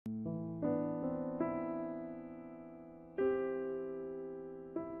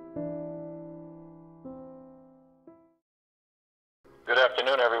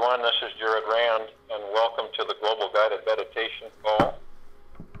afternoon, everyone. This is Jared Rand, and welcome to the Global Guided Meditation Call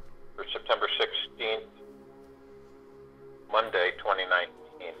for September 16th, Monday,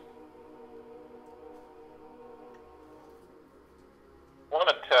 2019. I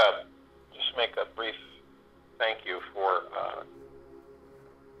wanted to just make a brief thank you for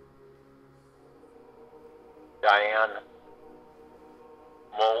Diane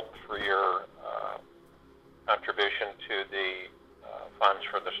Molt for your contribution to the funds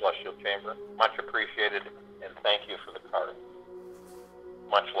for the Celestial Chamber. Much appreciated, and thank you for the card.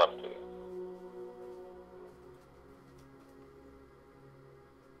 Much love to you.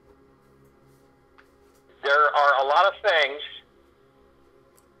 There are a lot of things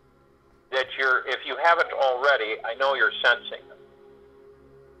that if you haven't already, I know you're sensing them.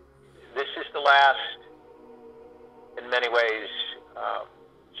 This is the last, in many ways,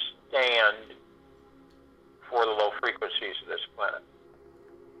 stand for the low frequencies of this planet.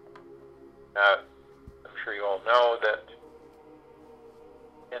 I'm sure you all know that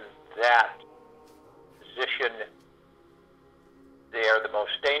in that position, they are the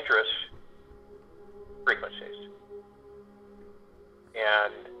most dangerous frequencies.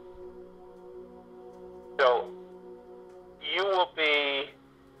 And so you will be,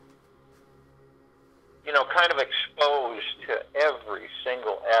 kind of exposed to every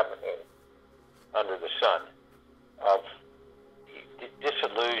single avenue under the sun of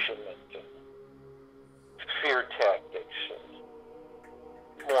disillusionment and fear tactics and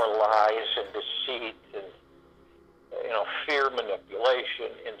more lies and deceit and fear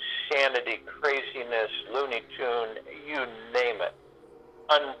manipulation, insanity, craziness, Looney Tune, you name it.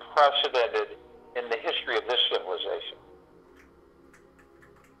 Unprecedented in the history of this civilization.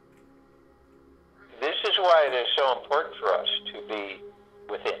 This is why it is so important for us to be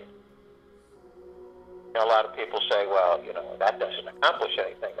within. A lot of people say, well, that doesn't accomplish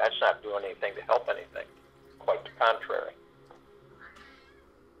anything. That's not doing anything to help anything. Quite the contrary.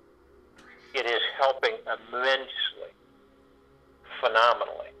 It is helping immensely,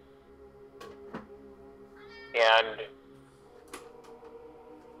 phenomenally. And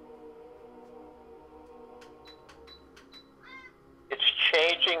it's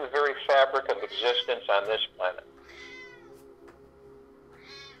changing the very fabric of existence on this planet.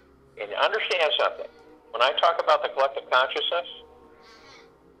 And understand something. When I talk about the collective consciousness,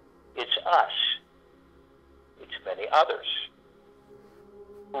 it's us. It's many others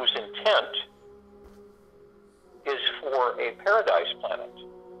whose intent is for a paradise planet,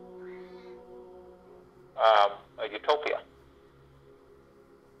 a utopia.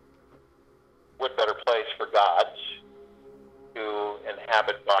 What better place for gods to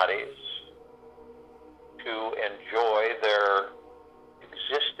inhabit bodies, to enjoy their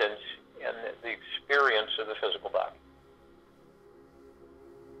existence in the experience of the physical body.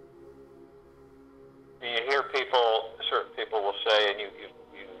 You hear certain people will say, and you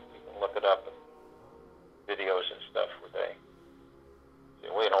can look it up in videos and stuff, where they say,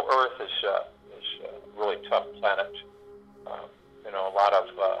 well, Earth is a really tough planet. A lot of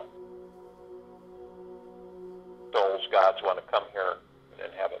souls, gods want to come here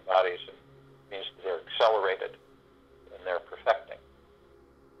and inhabit bodies. It means that they're accelerated and they're perfecting.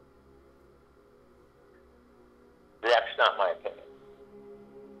 That's not my opinion.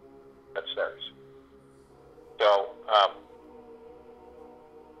 That's theirs. So,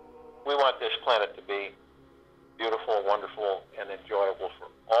 we want this planet to be beautiful, wonderful, and enjoyable for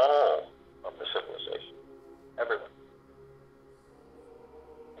all of the civilization. Everyone.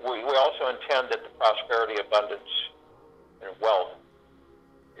 We also intend that the prosperity, abundance, and wealth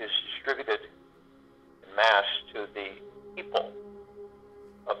is distributed en masse to the people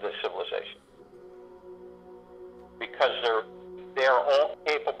of this civilization. Because they are all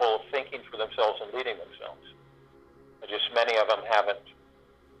capable of thinking for themselves and leading themselves. And just many of them haven't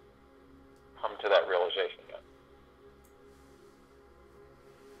come to that realization yet.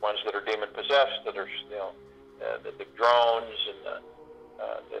 Ones that are demon-possessed, that are, the drones and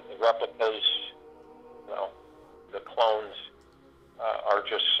the replicas, the clones are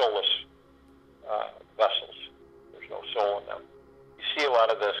just soulless vessels. There's no soul in them. You see a lot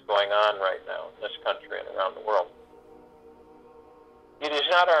of this going on right now in this country and around the world. It is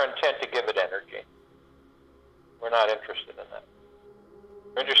not our intent to give it energy. We're not interested in that.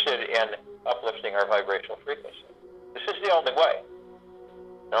 We're interested in uplifting our vibrational frequency. This is the only way.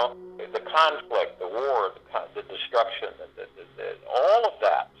 The conflict, the war, the destruction, all of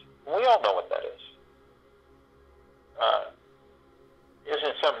that, we all know what that is.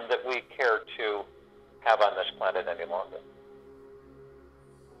 Isn't something that we care to have on this planet any longer.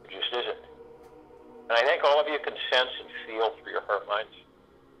 It just isn't. And I think all of you can sense and feel through your heart minds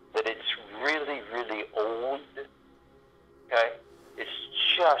that it's really, really old. Okay? It's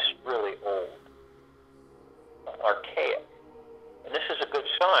just really old, archaic. And this is a good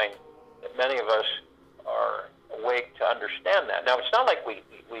sign that many of us are awake to understand that. Now, it's not like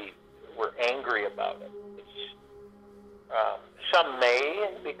we're angry about it. It's, some may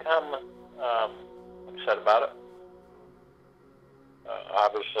become upset about it,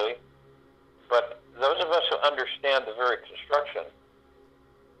 obviously. But those of us who understand the very construction,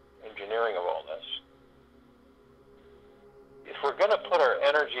 engineering of all this, if we're going to put our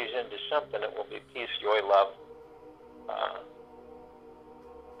energies into something, it will be peace, joy, love,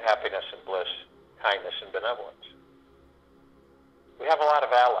 happiness and bliss, kindness and benevolence. We have a lot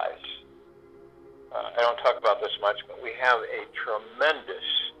of allies. I don't talk about this much, but we have a tremendous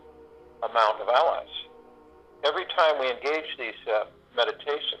amount of allies. Every time we engage these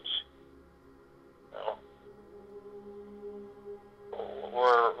meditations,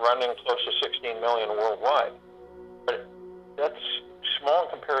 we're running close to 16 million worldwide. But that's small in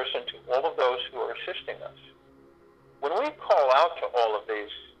comparison to all of those who are assisting us. When we call out to all of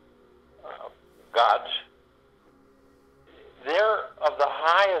these gods, they're of the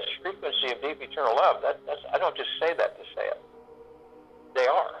highest frequency of deep eternal love. I don't just say that to say it. They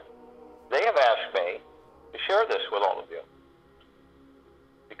are. They have asked me to share this with all of you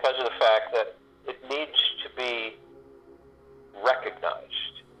because of the fact that it needs to be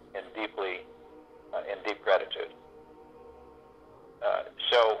recognized in deep gratitude.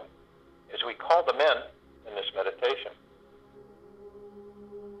 So, as we call them in this meditation,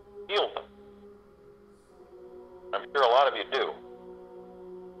 feel them. I'm sure a lot of you do,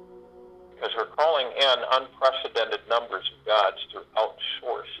 because we're calling in unprecedented numbers of gods throughout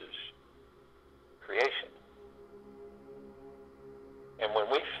sources creation. And when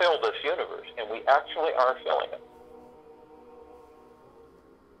we fill this universe, and we actually are filling it,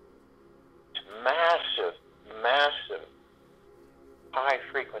 it's massive, massive,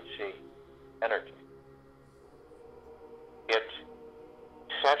 high-frequency energy. It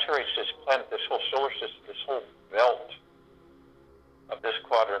saturates this planet, this whole solar system, this whole belt of this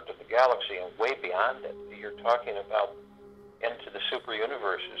quadrant of the galaxy, and way beyond it. You're talking about into the super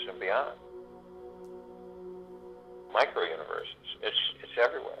universes and beyond. Micro-universes. It's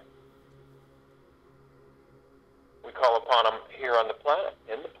everywhere. We call upon them here on the planet,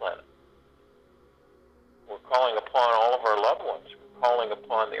 in the planet. We're calling upon all of our loved ones. We're calling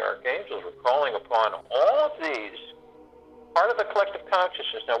upon the archangels. We're calling upon all of these, part of the collective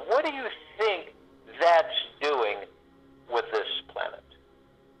consciousness. Now, what do you think that's doing with this planet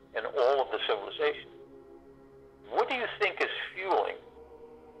and all of the civilization? What do you think is fueling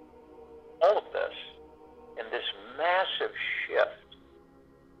all of this in this massive shift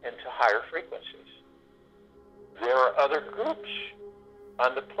into higher frequencies? There are other groups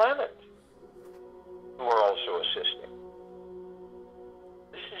on the planet who are also assisting.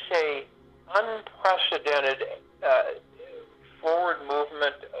 This is a unprecedented forward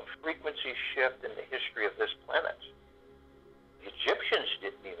movement of frequency shift in the history of this planet. The Egyptians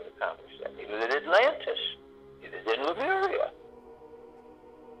didn't even accomplish that. Neither did Atlantis. Neither did Lemuria.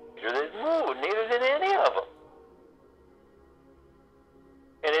 Neither did Mu. Neither did any of them.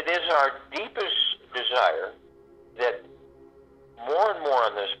 And it is our deepest desire that more and more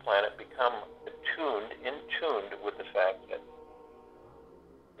on this planet become in tune with the fact that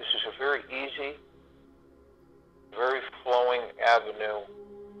this is a very easy, very flowing avenue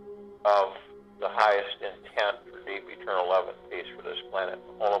of the highest intent for deep eternal love and peace for this planet,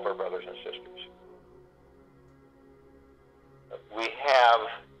 all of our brothers and sisters. We have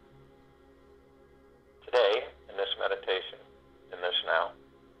today, in this meditation, in this now,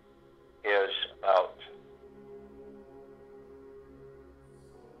 is about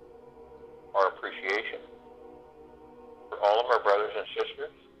our appreciation for all of our brothers and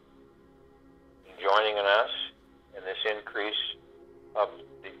sisters joining in us in this increase of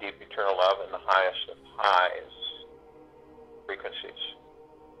the deep eternal love and the highest of highs frequencies.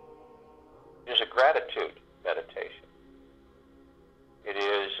 It is a gratitude meditation. It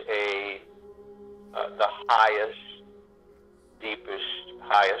is the highest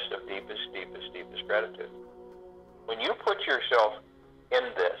of deepest gratitude. When you put yourself in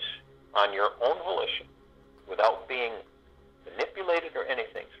this on your own volition, without being manipulated or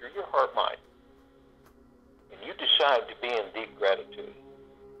anything, through your heart mind, and you decide to be in deep gratitude,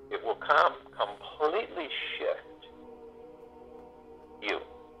 it will completely shift you.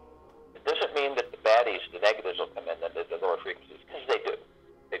 It doesn't mean that the baddies, the negatives will come in, the lower frequencies, because they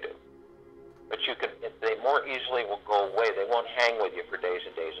do. But they more easily will go away. They won't hang with you for days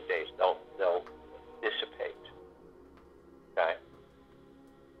and days and days. They'll dissipate. Okay?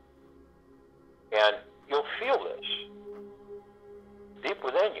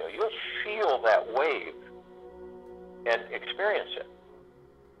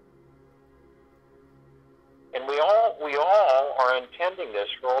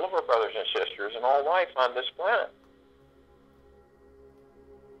 for all of our brothers and sisters and all life on this planet.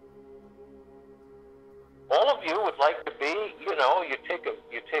 All of you would like to be, you take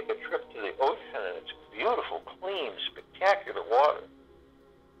a trip to the ocean and it's beautiful, clean, spectacular water.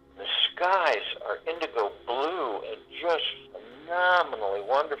 The skies are indigo blue and just phenomenally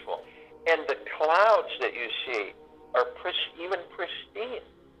wonderful. And the clouds that you see are even pristine.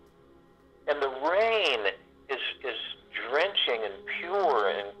 And the rain is drenching and pure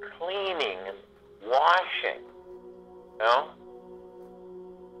and cleaning and washing.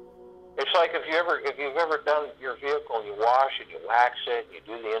 It's like if you've ever done your vehicle and you wash it, you wax it, you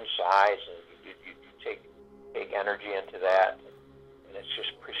do the insides, and you take energy into that, and it's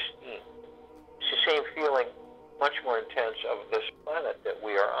just pristine. It's the same feeling, much more intense, of this planet that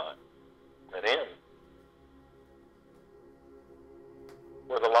we are on and in,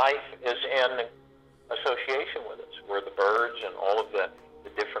 where the life is in association with us, where the birds and all of the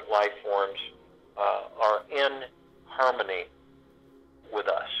different life forms are in harmony with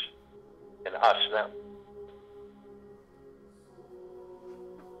us and us them.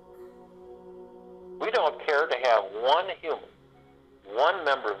 We don't care to have one human, one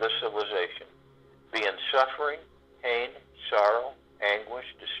member of this civilization, be in suffering, pain, sorrow, anguish,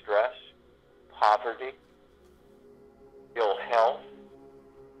 distress, poverty, ill health,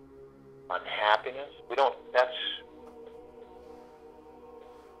 unhappiness.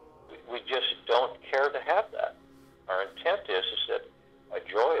 We just don't care to have that. Our intent is that a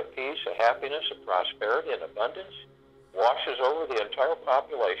joy, a peace, a happiness, a prosperity, and abundance washes over the entire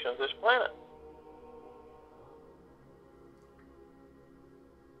population of this planet.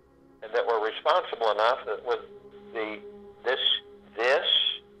 And that we're responsible enough that with this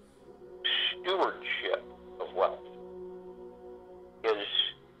stewardship of wealth is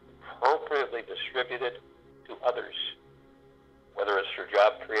appropriately distributed to others, whether it's through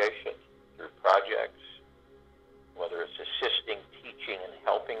job creation, through projects, whether it's assisting, teaching, and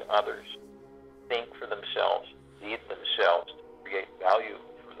helping others think for themselves, lead themselves, to create value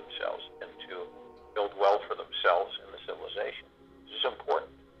for themselves, and to build wealth for themselves and the civilization. This is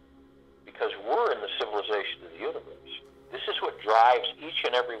important because we're in the civilization of the universe. This is what drives each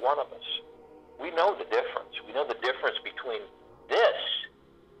and every one of us. We know the difference. We know the difference between this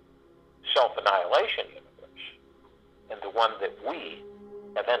self-annihilation universe and the one that we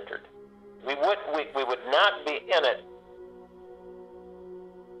have entered. We would not be in it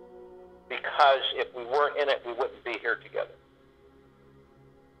because if we weren't in it, we wouldn't be here together.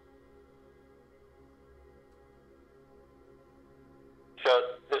 So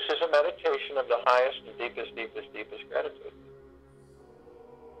this is a meditation of the highest and deepest gratitude.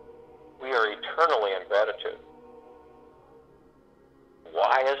 We are eternally in gratitude.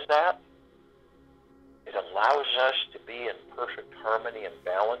 Why is that? It allows us to be in perfect harmony and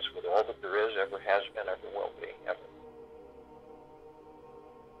balance with all that there is, ever has been, ever will be, ever.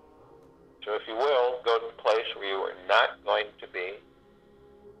 So if you will, go to a place where you are not going to be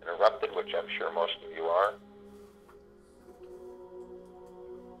interrupted, which I'm sure most of you are.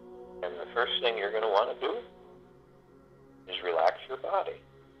 And the first thing you're going to want to do is relax your body.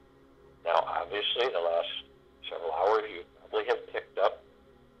 Now, obviously, the last several hours, you probably have picked up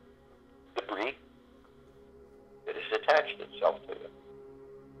debris that has attached itself to you.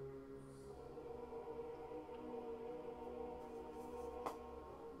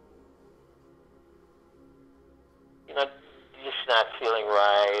 Just not feeling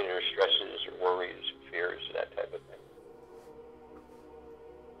right, or stresses, or worries, or fears, that type of thing.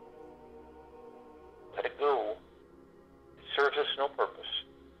 Let it go. It serves us no purpose.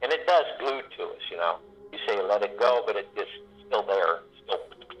 And it does glue to us, You say let it go, but it's still there.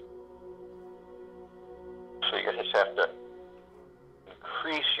 So you just have to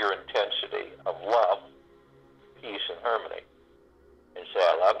increase your intensity of love, peace, and harmony. And say,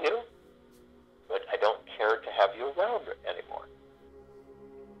 I love you, but I don't care to have you around anymore.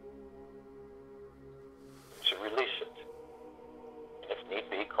 So release it. And if need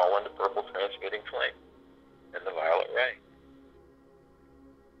be, call in the purple transmuting flame and the violet ray.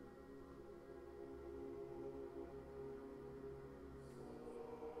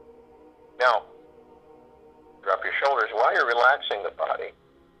 Now, drop your shoulders. While you're relaxing the body,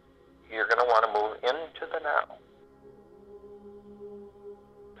 you're going to want to move into the now.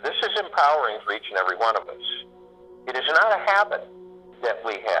 This is empowering for each and every one of us. It is not a habit that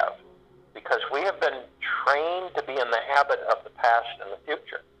we have, because we have been trained to be in the habit of the past and the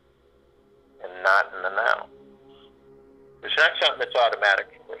future, and not in the now. It's not something that's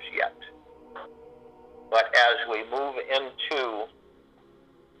automatic for us yet. But as we move into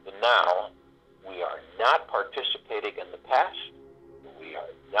the now, we are not participating in the past, We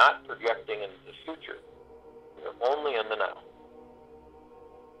are not projecting into the future. We are only in the now.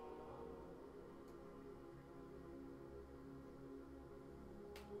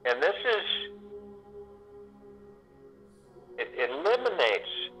 And this is, it eliminates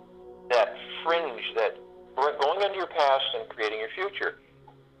that fringe, that going into your past and creating your future.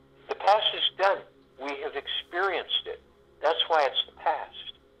 The past is done. We have experienced it. That's why it's the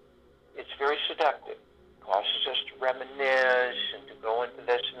past. It's very seductive. It causes us to reminisce and to go into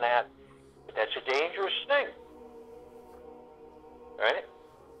this and that. But that's a dangerous thing. Right?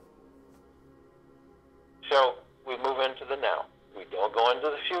 So we move into the now. We don't go into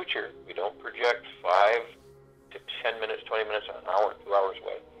the future. We don't project 5 to 10 minutes, 20 minutes, an hour, 2 hours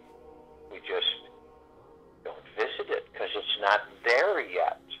away. We just don't visit it because it's not there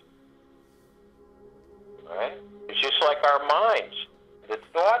yet. All right? It's just like our minds. The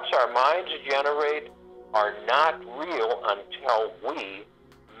thoughts our minds generate are not real until we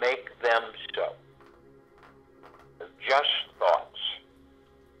make them so. They're just thoughts.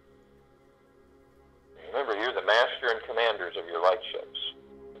 Remember, you're the master and commanders of your light ships.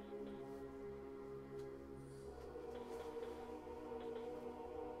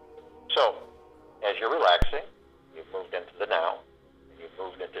 So, as you're relaxing, you've moved into the now, and you've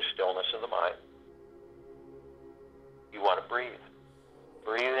moved into stillness of the mind. You want to breathe.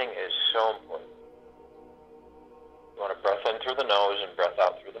 Breathing is so important. You want to breath in through the nose and breath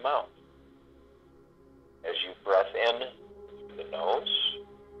out through the mouth. As you breath in through the nose,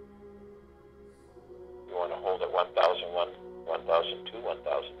 you want to hold at 1001, 1002,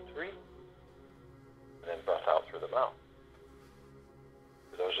 1003, and then breath out through the mouth.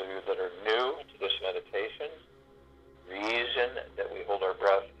 For those of you that are new to this meditation, the reason that we hold our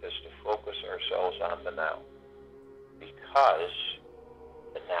breath is to focus ourselves on the now. Because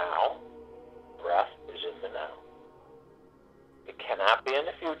the now, breath is in the now. It cannot be in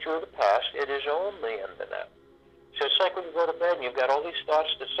the future or the past. It is only in the now. So it's like when you go to bed and you've got all these thoughts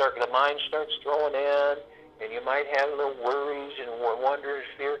that start, the mind starts throwing in, and you might have little worries and wonders,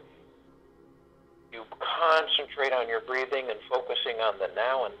 fear. You concentrate on your breathing and focusing on the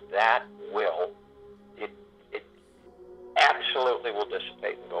now, and that will, it absolutely will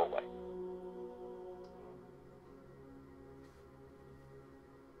dissipate and go away.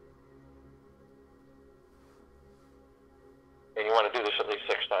 And you want to do this at least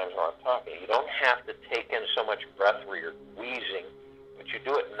 6 times while I'm talking. You don't have to take in so much breath where you're wheezing, but you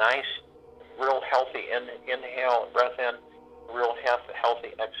do it nice, real healthy inhale and breath in, real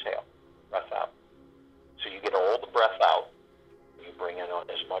healthy exhale, breath out. So you get all the breath out. You bring in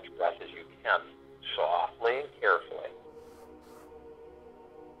as much breath as you can, softly and carefully.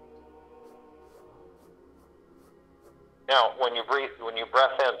 Now, when you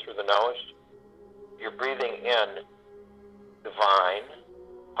breath in through the nose, you're breathing in divine,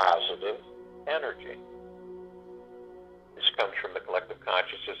 positive energy. This comes from the collective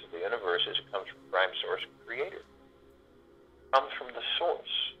consciousness of the universe as it comes from Prime Source Creator. It comes from the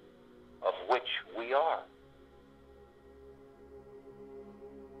source of which we are.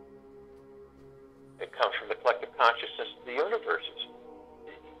 It comes from the collective consciousness of the universes.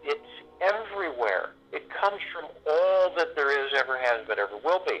 It's everywhere. It comes from all that there is, ever has been, ever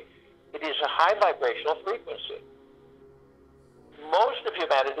will be. It is a high vibrational frequency. Most of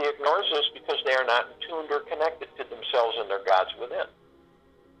humanity ignores this because they are not tuned or connected to themselves and their gods within.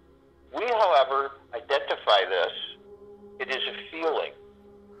 We, however, identify this. It is a feeling.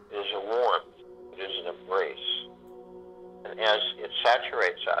 It is a warmth. It is an embrace. And as it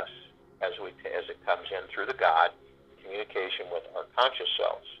saturates us, as it comes in through the God, communication with our conscious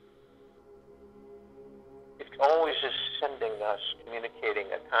selves, it always is sending us, communicating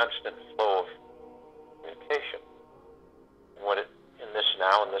a constant flow of communication. And what in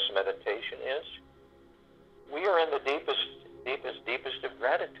this meditation is, we are in the deepest of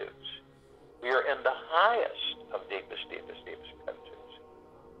gratitudes. We are in the highest of deepest gratitudes.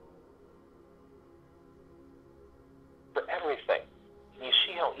 For everything. Can you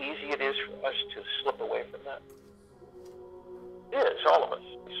see how easy it is for us to slip away from that? It is, all of us.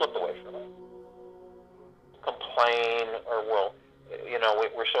 We slip away from it. Complain, or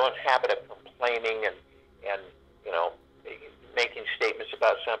we're so in habit of complaining and making statements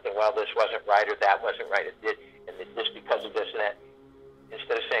about something. Well, this wasn't right or that wasn't right. It did, and this because of this and that.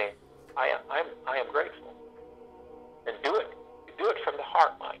 Instead of saying, I am grateful, and do it from the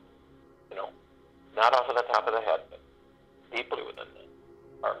heart mind. Not off of the top of the head, but deeply within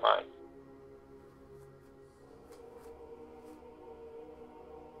the heart mind.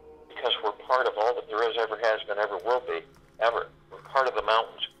 Because we're part of all that there is, ever has been, ever will be, ever. We're part of the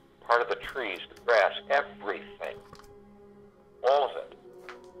mountains, part of the trees, the grass, everything. all of it.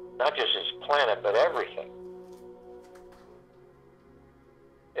 Not just this planet, but everything.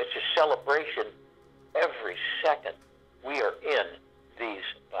 It's a celebration every second we are in these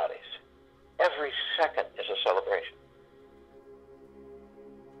bodies. Every second is a celebration.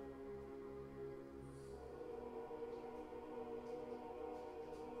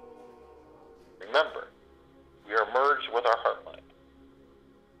 Remember, we are merged with our heart mind.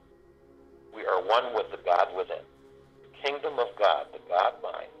 We are one with the God within. The kingdom of God, the God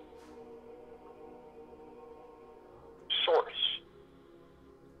mind. Source.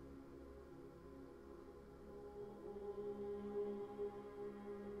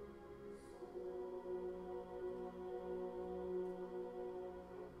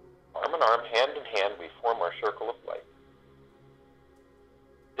 Arm in arm, hand in hand, we form our circle of light.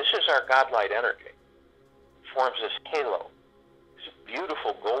 This is our God-light energy. It forms this halo, this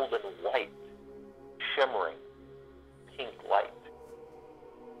beautiful golden white, shimmering pink light.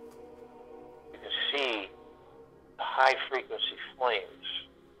 You can see the high-frequency flames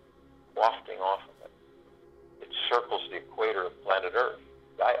wafting off of it. It circles the equator of planet Earth,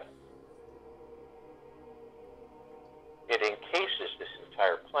 Gaia. It encases this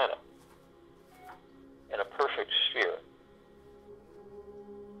entire planet in a perfect sphere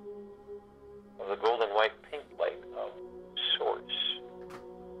of the golden white pink light of Source,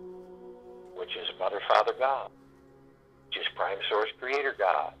 which is Mother, Father, God, which is Prime Source, Creator,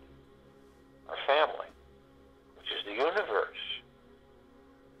 God, our family, which is the universe.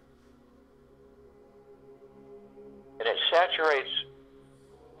 And it saturates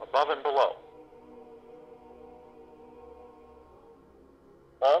above and below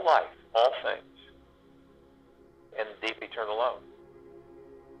all life, all things, and deep eternal love.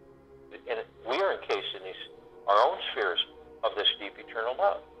 And we are encased in our own spheres of this deep eternal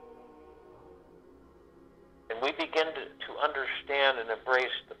love. And we begin to understand and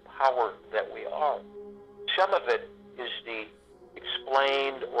embrace the power that we are. Some of it is the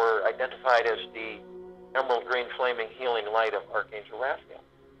explained or identified as the emerald green flaming healing light of Archangel Raphael.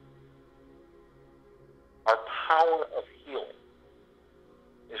 Our power of healing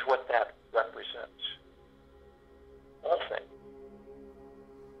is what that represents. All things.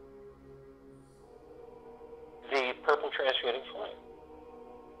 The purple transmuting flame.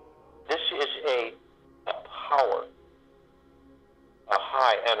 This is a power, a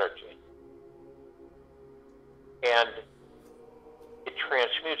high energy. And it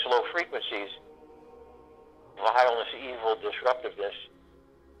transmutes low frequencies, violence, evil, disruptiveness,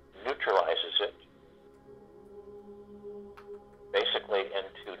 neutralizes it, basically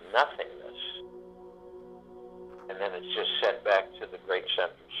into nothingness. And then it's just sent back to the great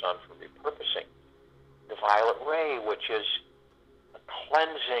central sun for repurposing. The violet ray, which is a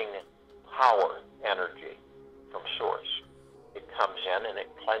cleansing power energy from Source. It comes in and it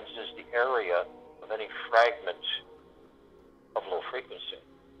cleanses the area of any fragments of low frequency.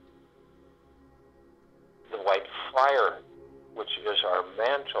 The white fire, which is our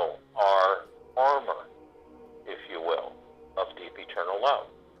mantle, our armor, if you will, of deep eternal love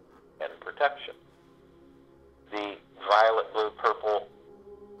and protection. The violet, blue, purple,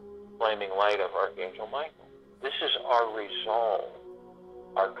 flaming light of Archangel Michael. This is our resolve,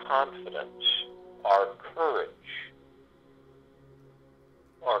 our confidence, our courage,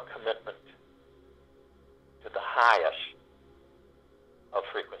 our commitment to the highest of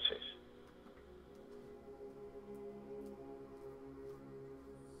frequencies.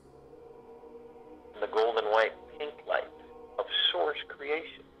 And the golden white pink light of Source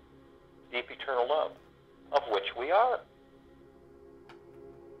creation, deep eternal love, of which we are.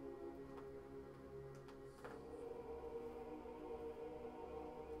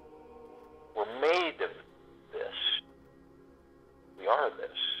 We're made of this. We are this.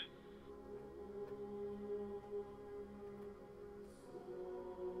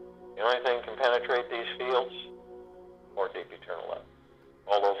 The only thing can penetrate these fields, more deep eternal love.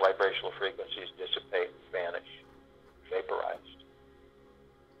 All those vibrational frequencies dissipate, vanish, vaporized.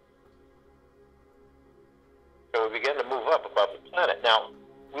 So we begin to move up above the planet. Now,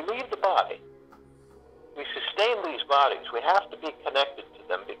 we leave the body. We sustain these bodies. We have to be connected to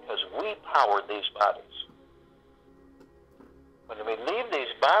them because we power these bodies. When we leave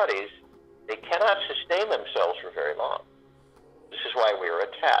these bodies, they cannot sustain themselves for very long. This is why we are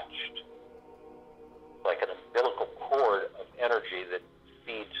attached, like an umbilical cord of energy that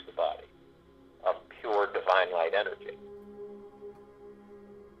feeds the body, of pure divine light energy.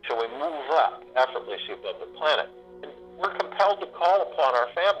 So we move up effortlessly above the planet, and we're compelled to call upon our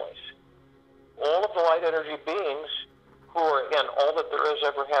families, all of the light energy beings who are in all that there is,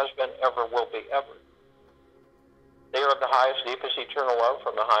 ever has been, ever will be, ever. They are of the highest, deepest, eternal love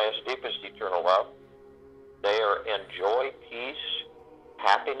from the highest, deepest, eternal love. They are in joy, peace,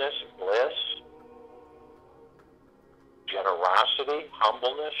 happiness, bliss, generosity,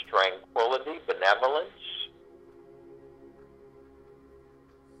 humbleness, tranquility, benevolence.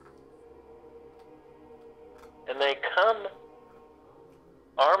 And they come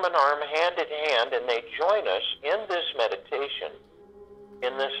arm in arm, hand in hand, and they join us in this meditation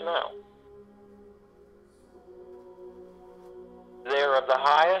in this now. They're of the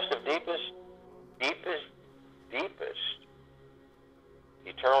highest, of deepest, deepest, deepest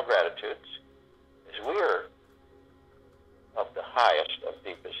eternal gratitudes, as we are of the highest, of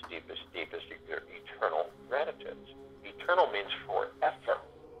deepest, deepest, deepest eternal gratitudes. Eternal means forever.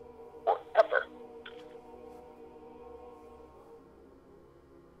 Forever.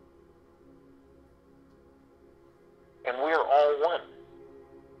 And we are all one.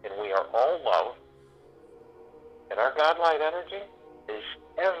 And we are all love. And our God light energy is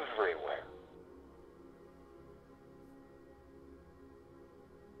everywhere.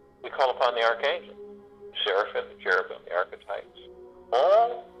 We call upon the archangel, the seraphim, the cherubim, the archetypes,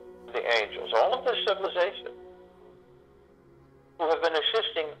 all the angels, all of the civilization who have been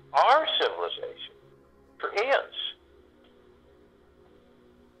assisting our civilization for eons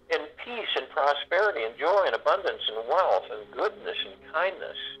in peace and prosperity and joy and abundance and wealth and goodness and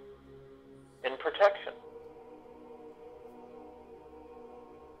kindness and protection.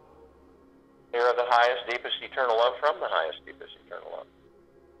 They are the highest, deepest, eternal love from the highest, deepest, eternal love.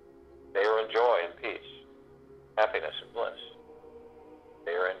 They are in joy and peace, happiness and bliss.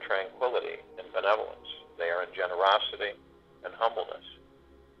 They are in tranquility and benevolence. They are in generosity and humbleness.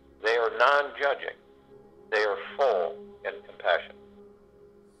 They are non-judging. They are full in compassion.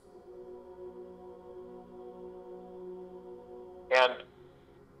 And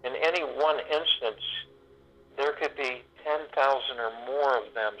in any one instance, there could be 10,000 or more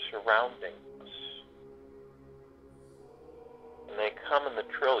of them surrounding us. And they come in the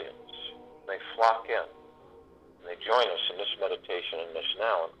trillions. They flock in. And they join us in this meditation in this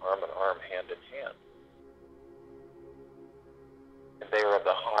now, arm in arm, hand in hand. And they are of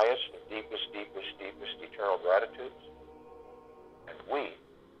the highest, deepest, deepest, deepest eternal gratitudes. And we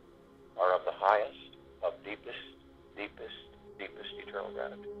are of the highest, of deepest, deepest, deepest eternal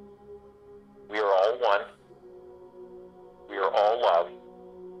gratitude. We are all one. We are all love.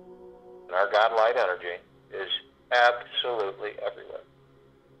 And our God light energy is absolutely everywhere.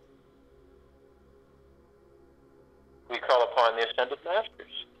 We call upon the ascended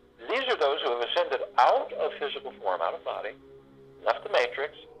masters. These are those who have ascended out of physical form, out of body, left the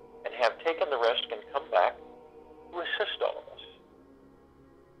matrix, and have taken the risk and come back to assist all of us.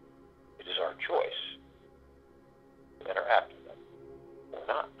 It is our choice to interact with them or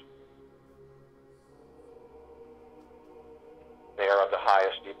not. They are of the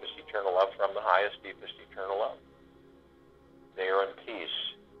highest, deepest, eternal love from the highest, deepest, eternal love. They are in peace,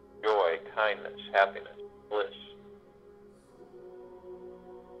 joy, kindness, happiness, bliss.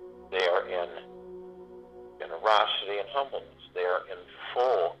 They are in generosity and humbleness. They are in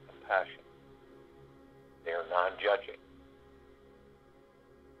full compassion. They are non-judging.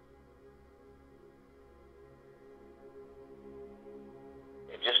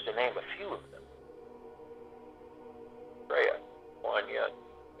 And just to name a few of them: Freya, Kuan Yin,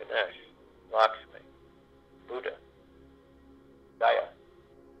 Ganesh, Lakshmi, Buddha, Gaia,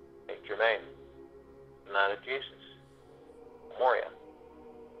 Saint Germain, Son of Jesus, Moria,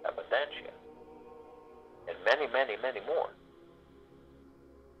 Abundantia, and many, many, many more.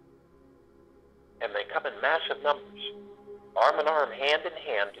 And they come in massive numbers, arm in arm, hand in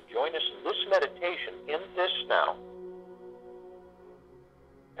hand, to join us in this meditation in this now.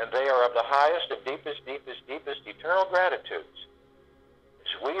 And they are of the highest, of deepest, deepest, deepest eternal gratitudes.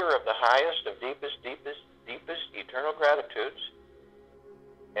 As we are of the highest, of deepest, deepest, deepest eternal gratitudes,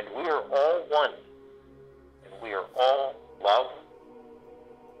 and we are all one, and we are all love,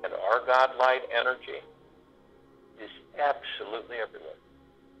 and our God light energy is absolutely everywhere.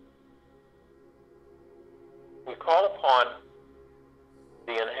 We call upon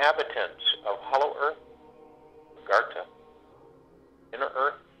the inhabitants of Hollow Earth, Garta, Inner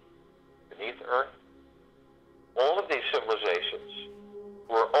Earth, Beneath Earth, all of these civilizations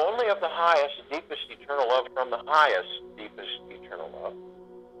who are only of the highest, deepest eternal love from the highest, deepest eternal love,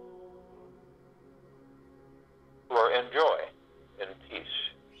 who are in joy, in peace,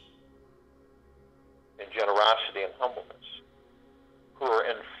 in generosity and humbleness, who are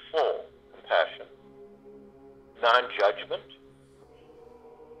in full compassion, non-judgment,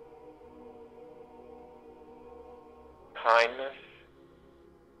 kindness,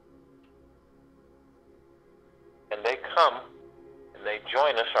 and they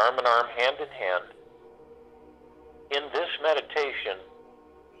join us arm in arm, hand in hand, in this meditation,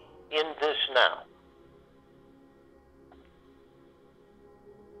 in this now.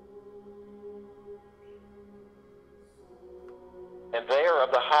 And they are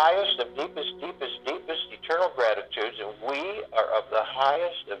of the highest, of deepest, deepest, deepest eternal gratitudes, and we are of the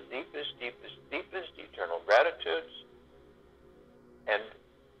highest, of deepest, deepest, deepest eternal gratitudes, and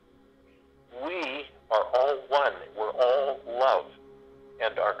we are all one. We're all love,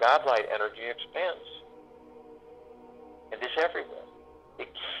 and our God-light energy expands and is everywhere. It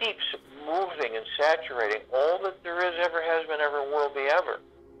keeps moving and saturating all that there is, ever has been, ever will be, ever.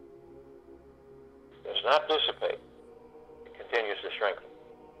 It does not dissipate. It continues to strengthen.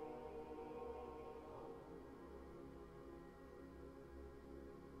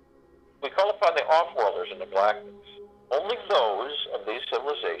 We call upon the off-worlders and the galactics. Only those of these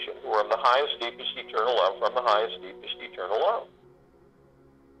civilizations who are of the highest, deepest, eternal love from the highest, deepest, eternal love.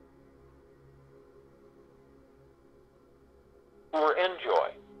 Who are in joy,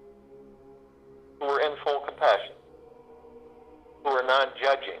 who are in full compassion, who are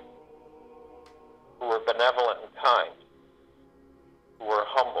non-judging, who are benevolent and kind, who are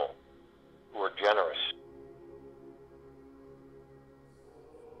humble, who are generous.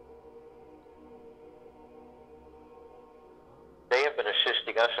 They have been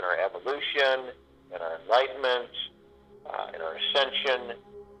assisting us in our evolution, in our enlightenment, in our ascension,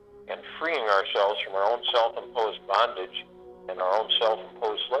 and freeing ourselves from our own self-imposed bondage and our own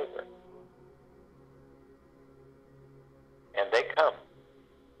self-imposed slavery. And they come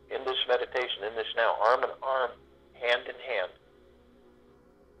in this meditation, in this now, arm in arm, hand in hand.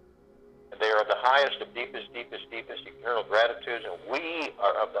 And they are of the highest, of deepest, deepest, deepest eternal gratitudes, and we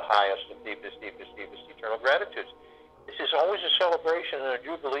are of the highest, of deepest, deepest, deepest eternal gratitudes. This is always a celebration and a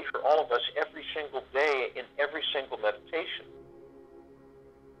jubilee for all of us every single day in every single meditation.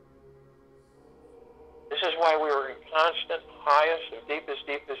 This is why we are in constant, highest, and deepest,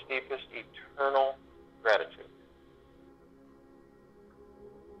 deepest, deepest eternal gratitude.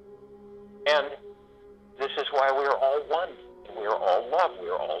 And this is why we are all one, and we are all love, we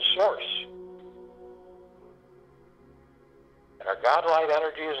are all source. And our God-light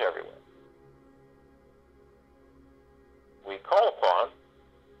energy is everywhere. We call upon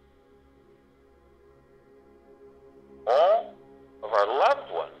all of our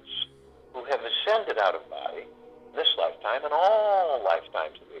loved ones who have ascended out of body in this lifetime and all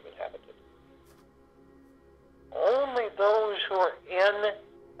lifetimes that we've inhabited. Only those who are in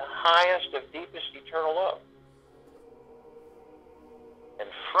the highest of deepest eternal love, and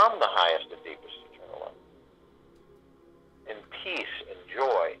from the highest of deepest eternal love, in peace and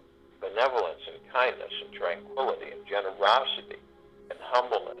joy, benevolence and kindness and tranquility and generosity and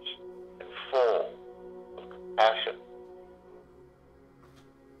humbleness and full of compassion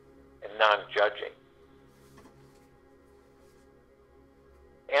and non-judging.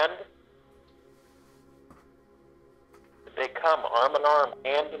 And they come arm in arm,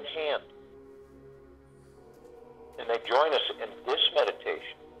 hand in hand, and they join us in this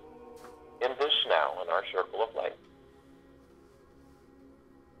meditation, in this now, in our circle of light.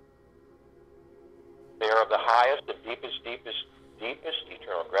 They are of the highest, the deepest, deepest, deepest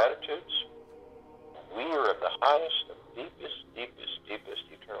eternal gratitudes. We are of the highest, the deepest, deepest, deepest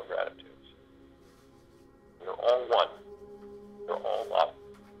eternal gratitudes. We are all one. We are all love.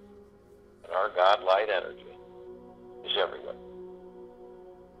 And our God-light energy is everywhere.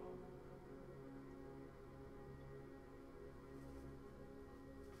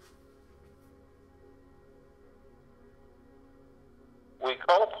 We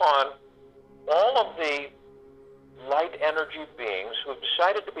call upon all of the light energy beings who have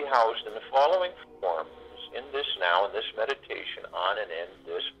decided to be housed in the following forms in this now, in this meditation, on and in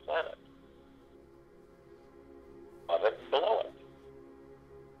this planet, above it and below it.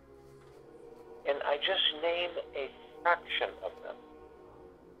 And I just name a fraction of them.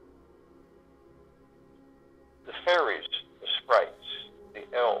 The fairies, the sprites,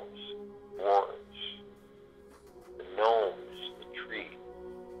 the elves, dwarves, the gnomes, the trees,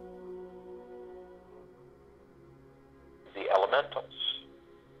 the elementals,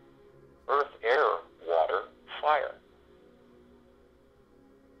 earth, air, water, fire,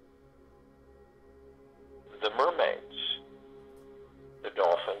 the mermaids, the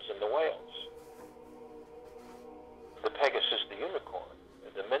dolphins and the whales, the Pegasus, the unicorn,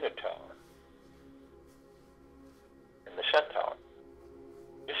 and the minotaur, and the centaur,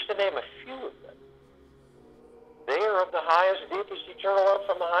 just to name a few of them. They are of the highest, deepest eternal love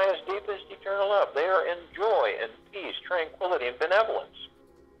from the highest, deepest eternal love. They are in joy and peace, tranquility, and benevolence.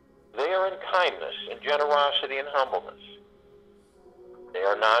 They are in kindness and generosity and humbleness. They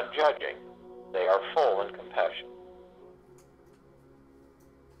are non-judging. They are full in compassion.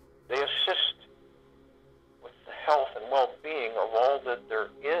 They assist with the health and well-being of all that there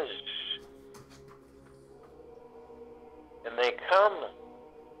is. And they come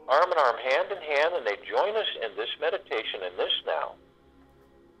arm in arm, hand in hand, and they join us in this meditation, in this now.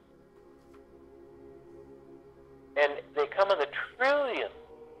 And they come in the trillion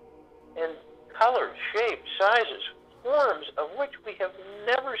in colors, shapes, sizes, forms of which we have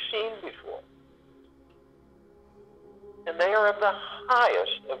never seen before. And they are of the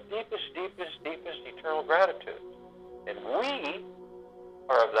highest, of deepest, deepest, deepest eternal gratitude. And we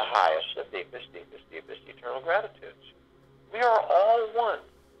are of the highest, of deepest, deepest, deepest eternal gratitudes. We are all one.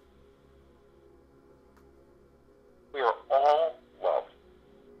 We are all love.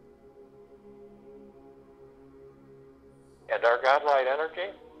 And our God-light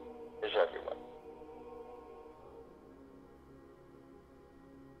energy is everywhere.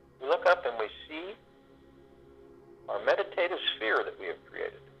 We look up and we see our meditative sphere that we have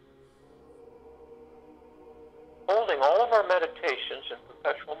created, holding all of our meditations in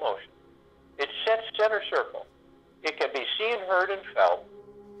perpetual motion. It's set center circle. It can be seen, heard, and felt,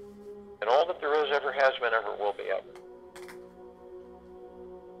 and all that there is, ever has been, ever will be, ever.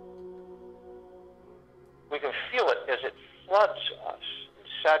 We can feel it as it floods us and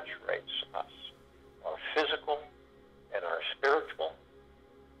saturates us, our physical and our spiritual,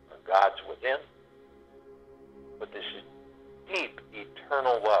 our God's within, with this deep,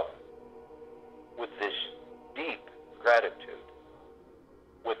 eternal love, with this deep gratitude,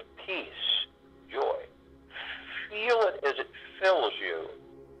 with peace, joy. Feel it as it fills you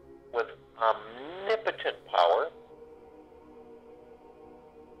with omnipotent power,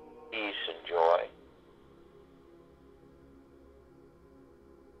 peace and joy.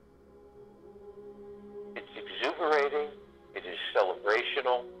 It's exuberating, it is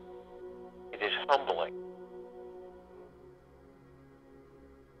celebrational, it is humbling.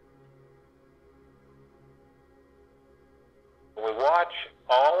 When we watch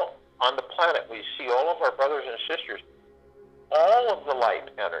all on the planet, we see all of our brothers and sisters, all of the light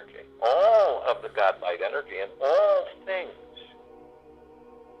energy, all of the God light energy, and all things,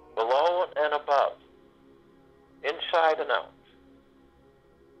 below and above, inside and out,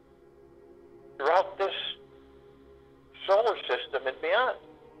 throughout this solar system and beyond.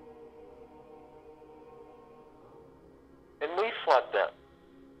 And we flood them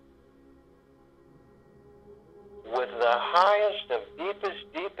with the highest of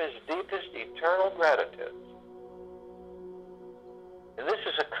deepest, deepest, deepest eternal gratitude. And this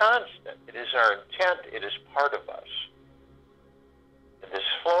is a constant. It is our intent. It is part of us. And this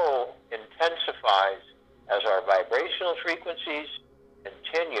flow intensifies as our vibrational frequencies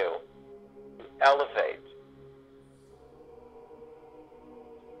continue to elevate,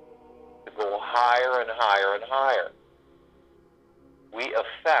 to go higher and higher and higher. We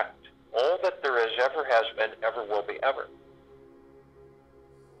affect all that there is, ever has been, ever will be, ever.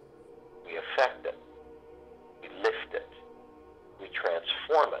 We affect it. We lift it. We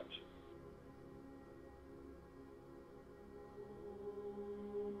transform it.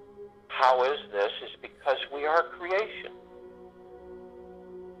 How is this? Is because we are creation.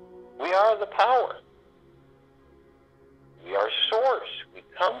 We are the power. We are source. We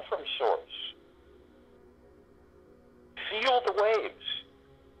come from source. Feel the waves.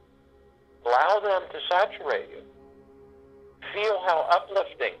 Allow them to saturate you. Feel how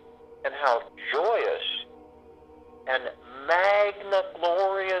uplifting and how joyous and magna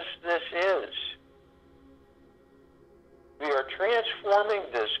glorious this is. We are transforming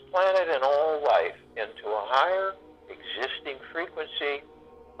this planet and all life into a higher existing frequency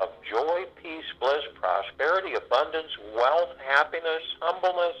of joy, peace, bliss, prosperity, abundance, wealth, happiness,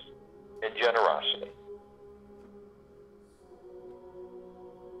 humbleness, and generosity.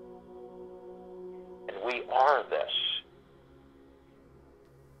 And we are this.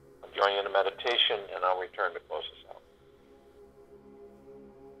 I'm joining in a meditation, and I'll return to close this out.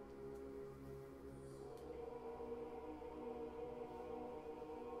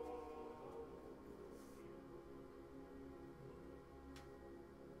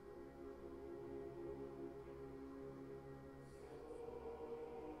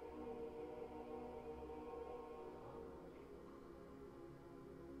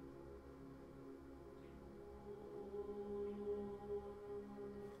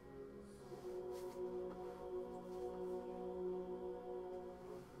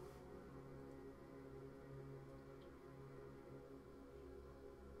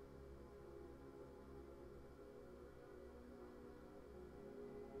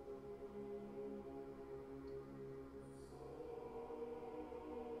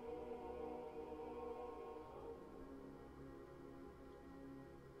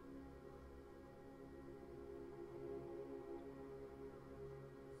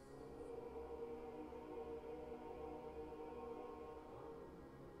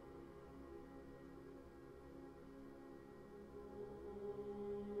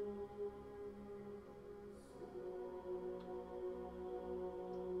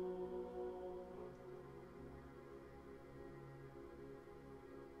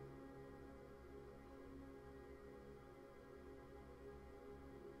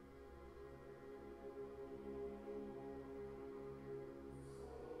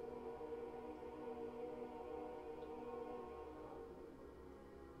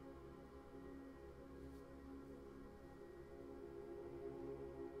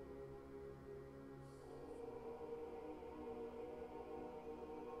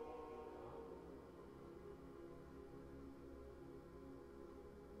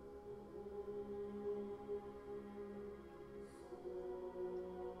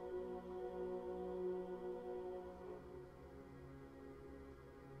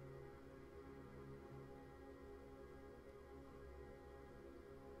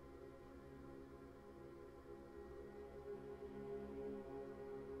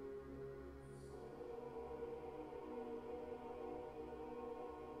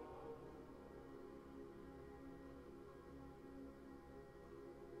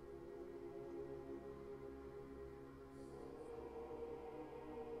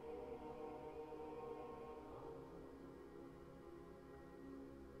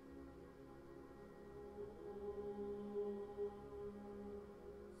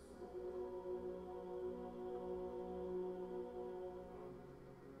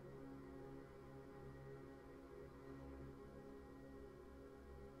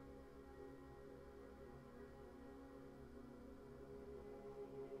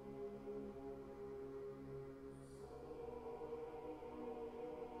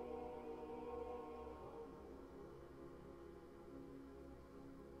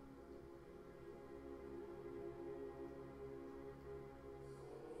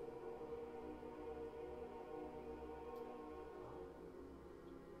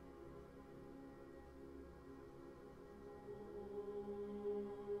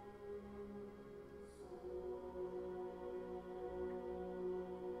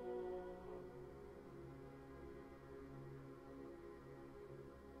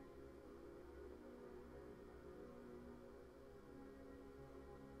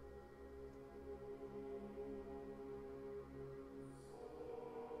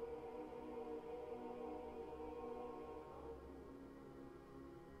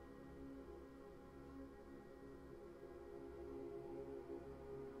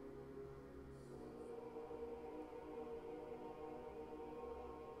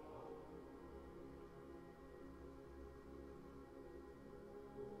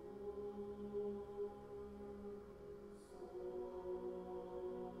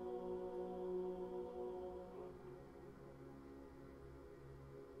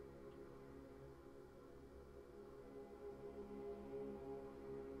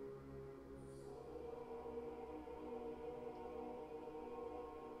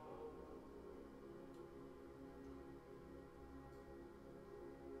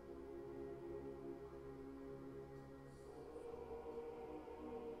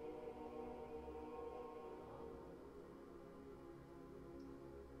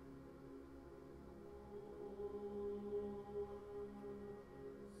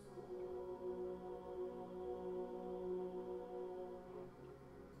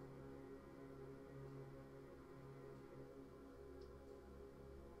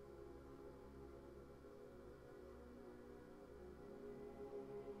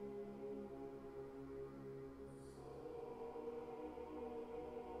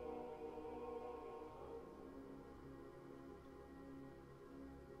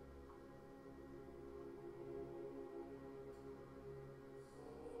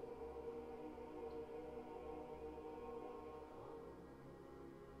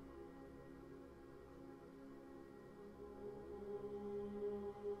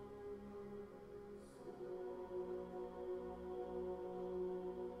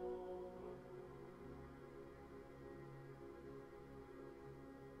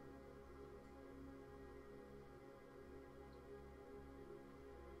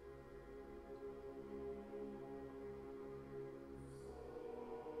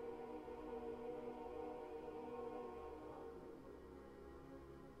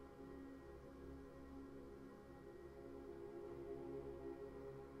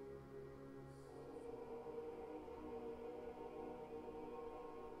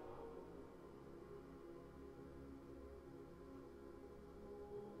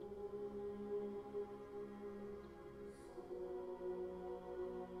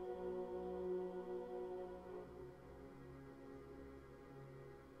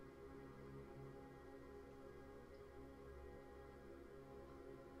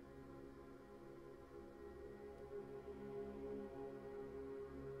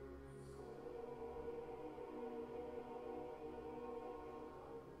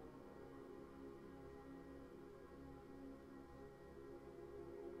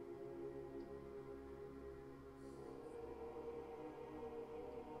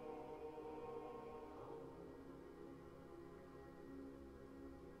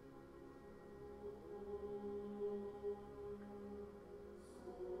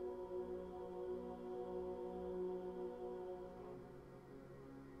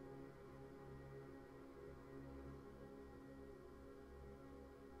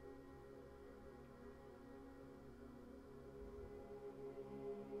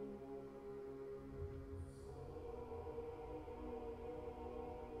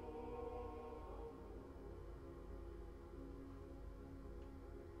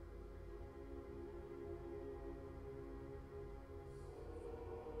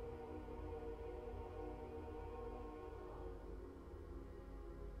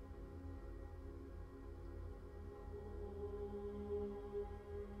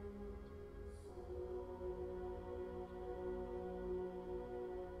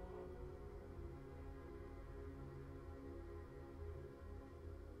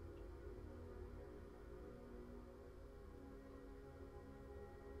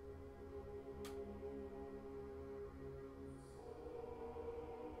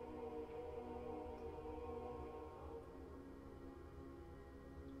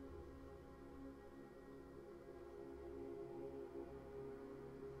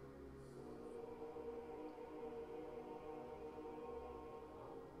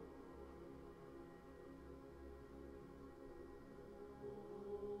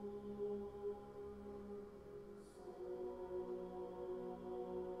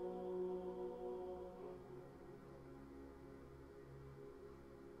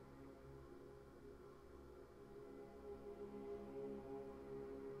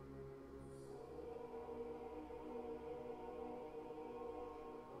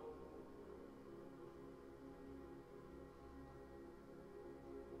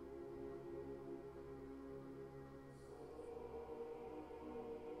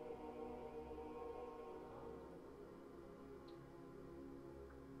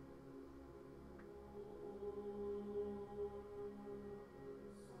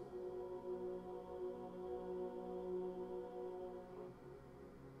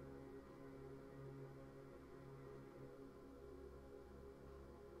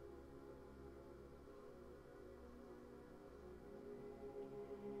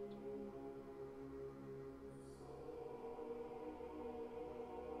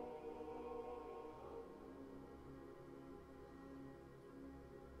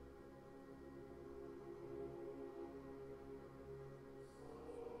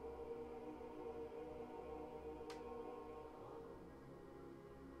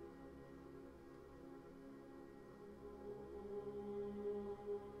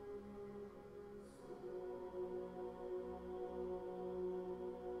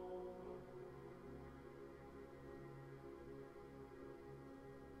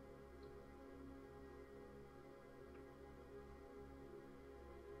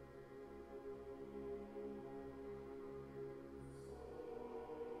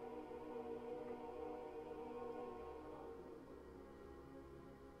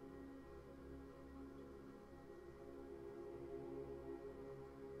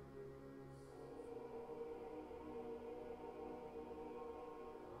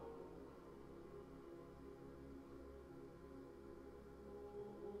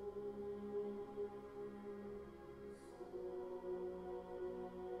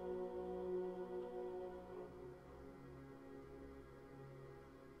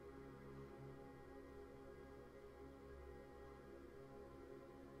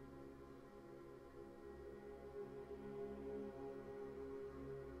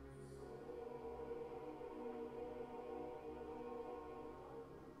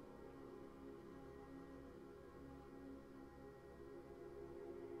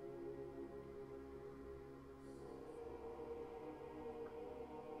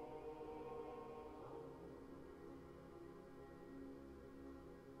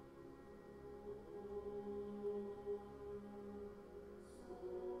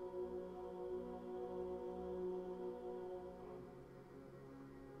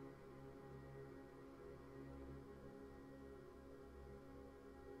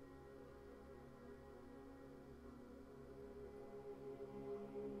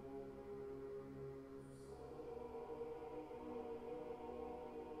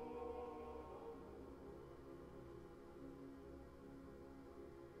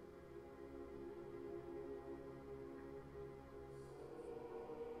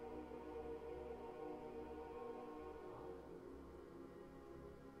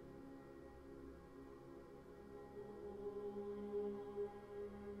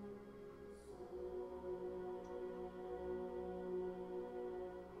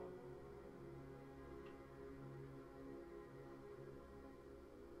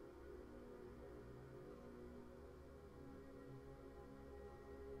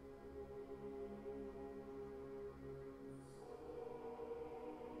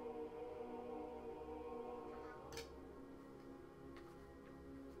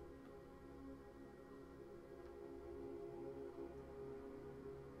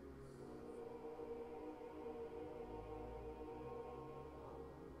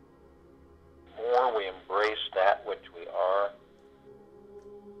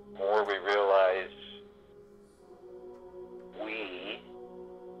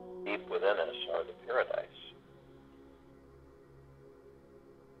 within us are the paradise.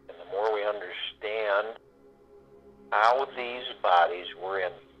 And the more we understand how these bodies were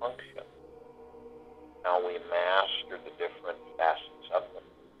in function, how we master the different facets of them,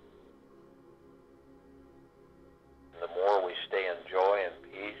 and the more we stay in joy and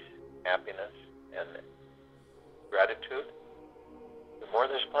peace, happiness, and gratitude, the more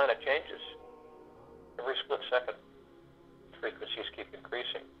this planet changes. Every split second, frequencies keep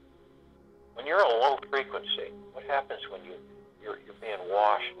increasing. When you're a low frequency, what happens when you're being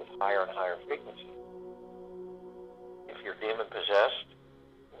washed with higher and higher frequencies? If you're demon-possessed,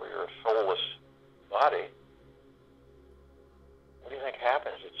 or you're a soulless body, what do you think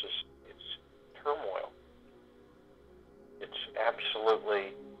happens? It's turmoil. It's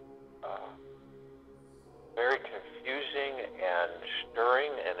absolutely very confusing and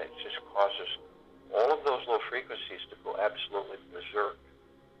stirring, and it just causes all of those low frequencies to go absolutely berserk.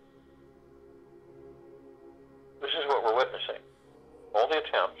 This is what we're witnessing. All the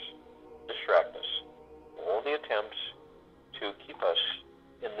attempts to distract us, all the attempts to keep us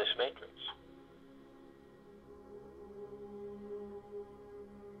in this matrix.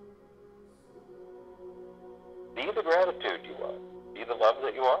 Be the gratitude you are. Be the love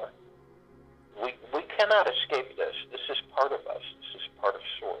that you are. We cannot escape this. This is part of us. This is part of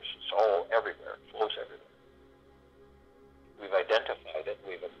Source. It's all everywhere. It flows everywhere. We've identified it.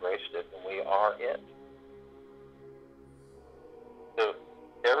 We've embraced it. And we are it. So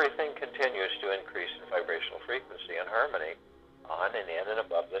everything continues to increase in vibrational frequency and harmony on and in and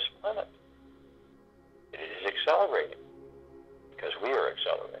above this planet. It is accelerating because we are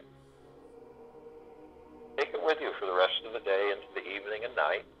accelerating. Take it with you for the rest of the day into the evening and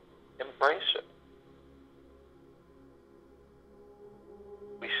night. Embrace it.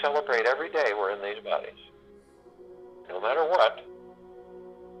 We celebrate every day we're in these bodies. No matter what,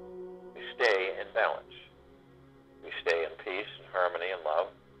 we stay in balance. We stay in peace and harmony and love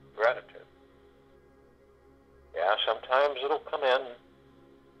and gratitude. Yeah, sometimes it'll come in,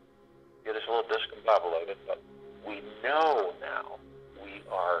 get us a little discombobulated, but we know now we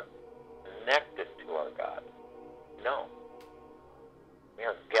are connected to our God. We know. We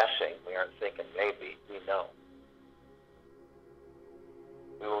aren't guessing. We aren't thinking maybe. We know.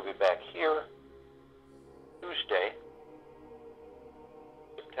 We will be back here Tuesday,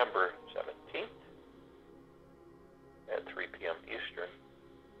 September 17th at 3 p.m. Eastern,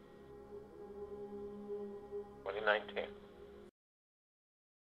 2019.